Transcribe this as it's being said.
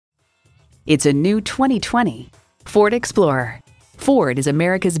It's a new 2020 Ford Explorer. Ford is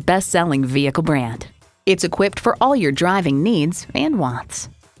America's best-selling vehicle brand. It's equipped for all your driving needs and wants.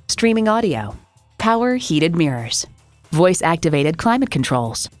 Streaming audio, power heated mirrors, voice-activated climate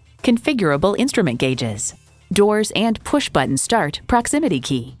controls, configurable instrument gauges, doors and push-button start proximity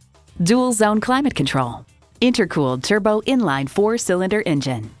key, dual-zone climate control, intercooled turbo inline 4-cylinder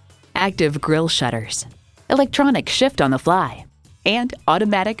engine, active grille shutters, electronic shift on the fly, and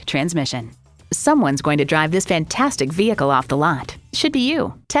automatic transmission. Someone's going to drive this fantastic vehicle off the lot. Should be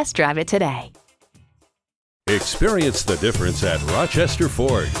you. Test drive it today. Experience the difference at Rochester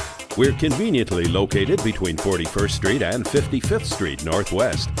Ford. We're conveniently located between 41st Street and 55th Street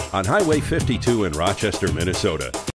Northwest on Highway 52 in Rochester, Minnesota.